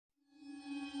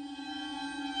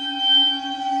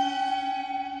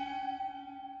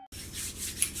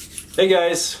Hey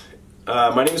guys,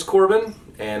 my name is Corbin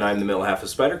and I'm the male half of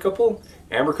Spider Couple.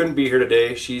 Amber couldn't be here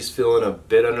today. She's feeling a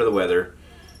bit under the weather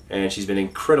and she's been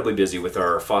incredibly busy with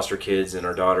our foster kids and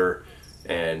our daughter,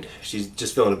 and she's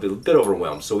just feeling a bit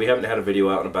overwhelmed. So we haven't had a video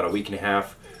out in about a week and a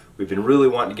half. We've been really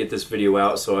wanting to get this video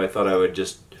out, so I thought I would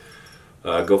just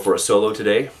go for a solo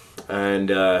today. And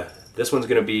this one's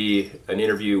going to be an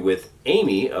interview with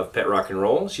Amy of Petrock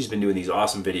N'Roll. She's been doing these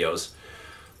awesome videos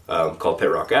called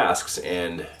Petrock Asks,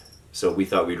 and so we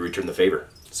thought we'd return the favor.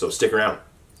 So stick around.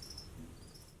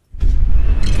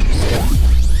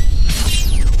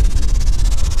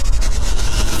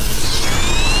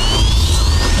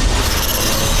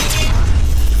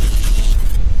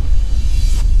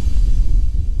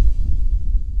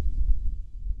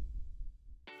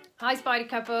 Hi Spider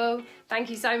Couple, thank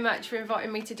you so much for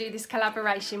inviting me to do this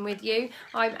collaboration with you.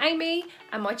 I'm Amy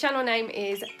and my channel name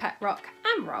is Petrock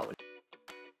N'Roll.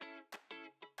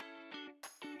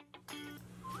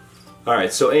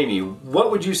 Alright, so Amy, what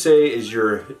would you say is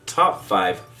your top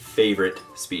 5 favorite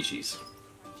species?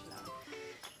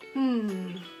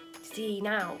 See,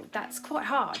 now that's quite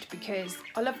hard because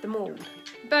I love them all.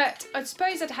 But I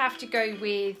suppose I'd have to go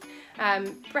with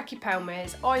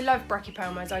brachypelmas. I love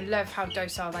brachypelmas. I love how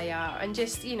docile they are, and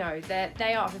just, you know,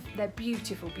 they're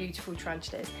beautiful, beautiful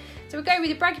tarantulas. So we'll go with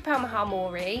the Brachypelma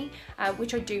harmori,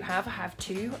 which I do have. I have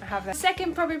two. I have a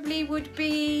second, probably would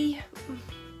be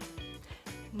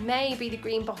maybe the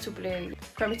green bottle blue,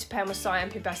 Chromatopelma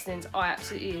cyanpubescens. I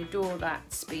absolutely adore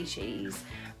that species.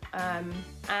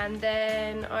 And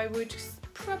then I would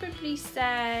probably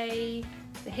say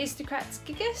the Histocrats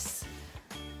gigas,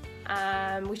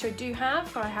 which I do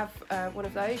have. I have one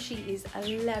of those. She is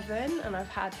 11 and I've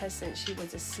had her since she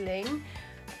was a sling.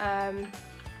 And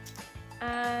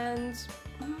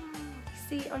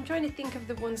see, I'm trying to think of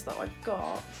the ones that I've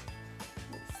got.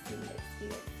 Let's see.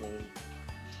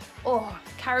 Oh,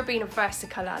 Carabiner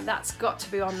versicolor, that's got to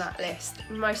be on that list,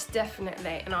 most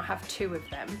definitely, and I have two of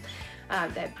them.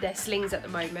 They're slings at the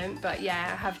moment, but yeah,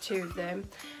 I have two of them.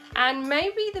 And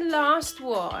maybe the last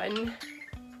one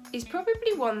is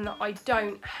probably one that I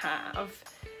don't have,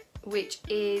 which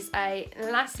is a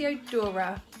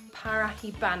Lasiodora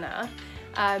parahibana.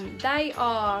 They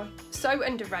are so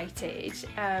underrated,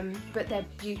 but they're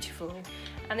beautiful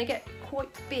and they get quite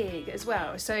big as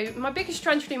well. So my biggest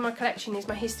tarantula in my collection is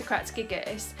my Histocrats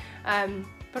gigas,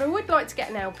 but I would like to get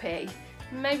an LP,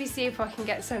 maybe see if I can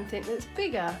get something that's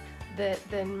bigger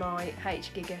than my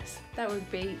H gigas. That would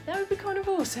be kind of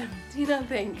awesome, do you not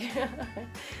think?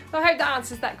 I hope that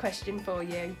answers that question for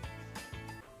you.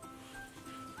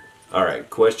 Alright,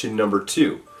 question number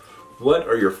 2. What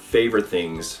are your favorite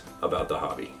things about the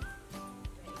hobby?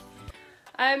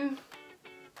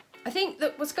 I think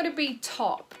that what's going to be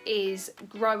top is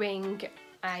growing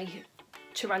a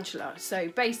tarantula. So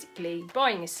basically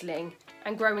buying a sling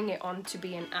and growing it on to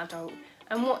be an adult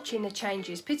and watching the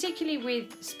changes, particularly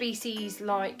with species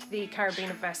like the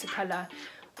Carabiner versicolor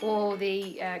or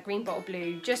the green bottle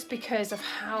blue, just because of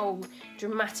how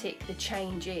dramatic the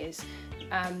change is,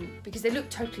 because they look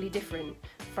totally different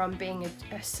from being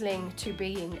a sling to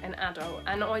being an adult,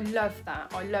 and I love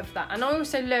that. And I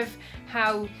also love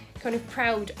how kind of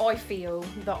proud I feel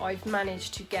that I've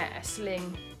managed to get a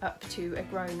sling up to a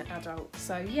grown adult.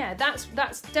 So yeah, that's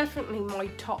definitely my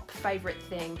top favourite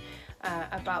thing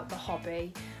about the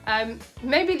hobby.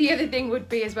 Maybe the other thing would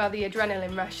be as well the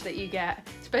adrenaline rush that you get,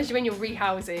 especially when you're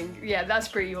rehousing. Yeah, that's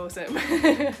pretty awesome.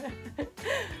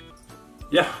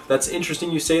 Yeah, that's interesting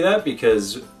you say that,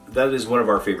 because that is one of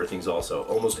our favorite things also.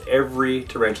 Almost every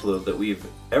tarantula that we've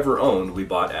ever owned we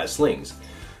bought as slings,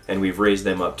 and we've raised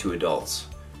them up to adults,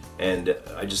 and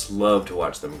I just love to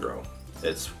watch them grow.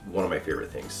 It's one of my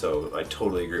favorite things, so I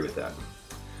totally agree with that.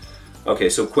 Okay,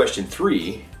 so question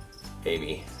 3,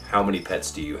 Amy, how many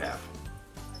pets do you have?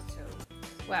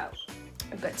 Well,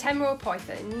 I've got 10 royal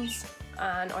pythons,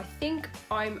 and I think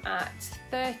I'm at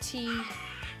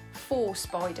 34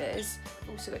 spiders. I've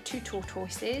also got 2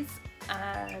 tortoises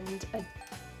and a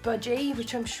budgie,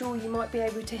 which I'm sure you might be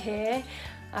able to hear,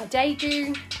 a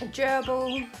daegu, a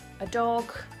gerbil, a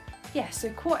dog. Yeah, so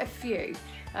quite a few.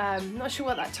 Not sure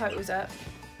what that totals up.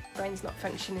 Brain's not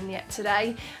functioning yet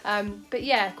today, but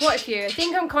yeah, quite a few. I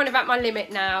think I'm kind of at my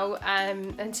limit now,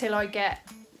 until I get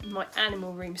my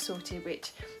animal room sorted,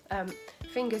 which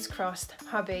fingers crossed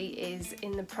hubby is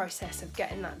in the process of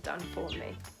getting that done for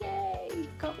me. Yay,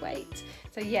 can't wait.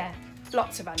 So yeah,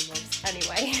 lots of animals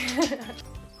anyway.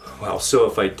 Wow, so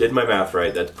if I did my math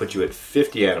right, that put you at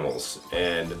 50 animals,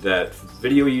 and that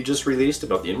video you just released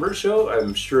about the invert show,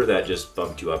 I'm sure that just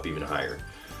bumped you up even higher.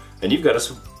 And you've got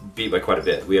us beat by quite a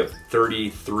bit. We have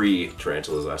 33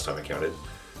 tarantulas last time I counted.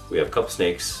 We have a couple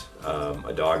snakes,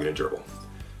 a dog, and a gerbil.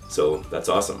 So that's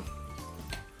awesome.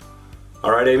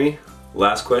 All right, Amy,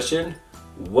 last question.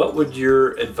 What would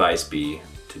your advice be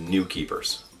to new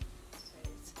keepers?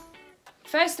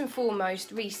 First and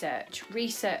foremost, research.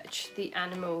 Research the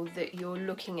animal that you're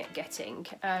looking at getting.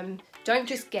 Don't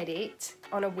just get it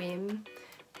on a whim.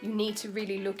 You need to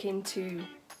really look into,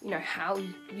 how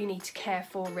you need to care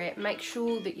for it. Make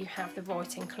sure that you have the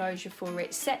right enclosure for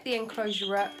it. Set the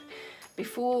enclosure up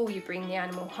before you bring the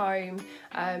animal home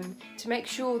to make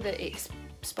sure that it's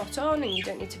spot on and you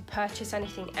don't need to purchase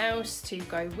anything else to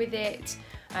go with it.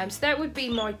 So that would be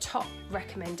my top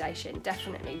recommendation,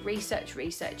 definitely. Research.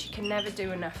 You can never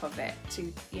do enough of it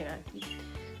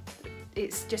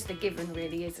it's just a given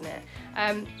really, isn't it?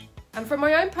 And from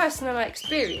my own personal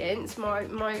experience,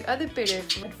 my other bit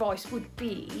of advice would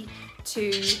be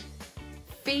to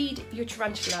feed your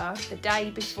tarantula the day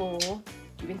before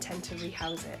you intend to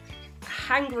rehouse it. A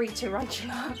hangry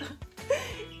tarantula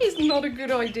is not a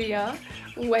good idea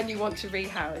when you want to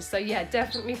rehouse. So yeah,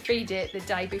 definitely feed it the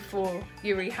day before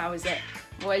you rehouse it.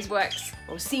 Always works,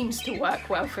 or seems to work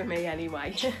well for me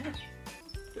anyway.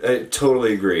 I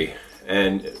totally agree.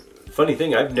 And funny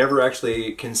thing, I've never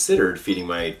actually considered feeding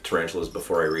my tarantulas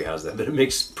before I rehouse them, but it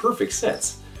makes perfect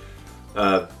sense.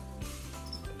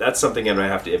 That's something I'm gonna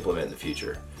have to implement in the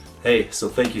future. Hey, so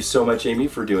thank you so much, Amy,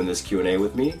 for doing this Q&A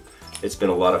with me. It's been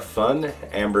a lot of fun.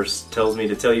 Amber tells me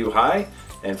to tell you hi.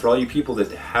 And for all you people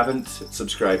that haven't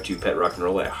subscribed to Petrock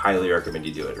N'Roll, I highly recommend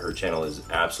you do it. Her channel is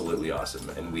absolutely awesome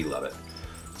and we love it.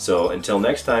 So until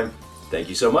next time, thank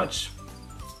you so much.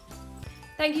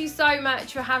 Thank you so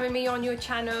much for having me on your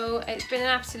channel. It's been an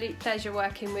absolute pleasure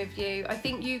working with you. I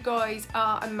think you guys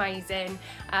are amazing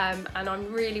and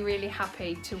I'm really, really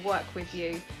happy to work with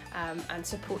you and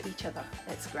support each other.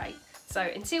 It's great. So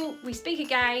until we speak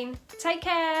again, take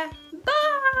care.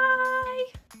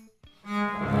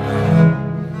 Bye.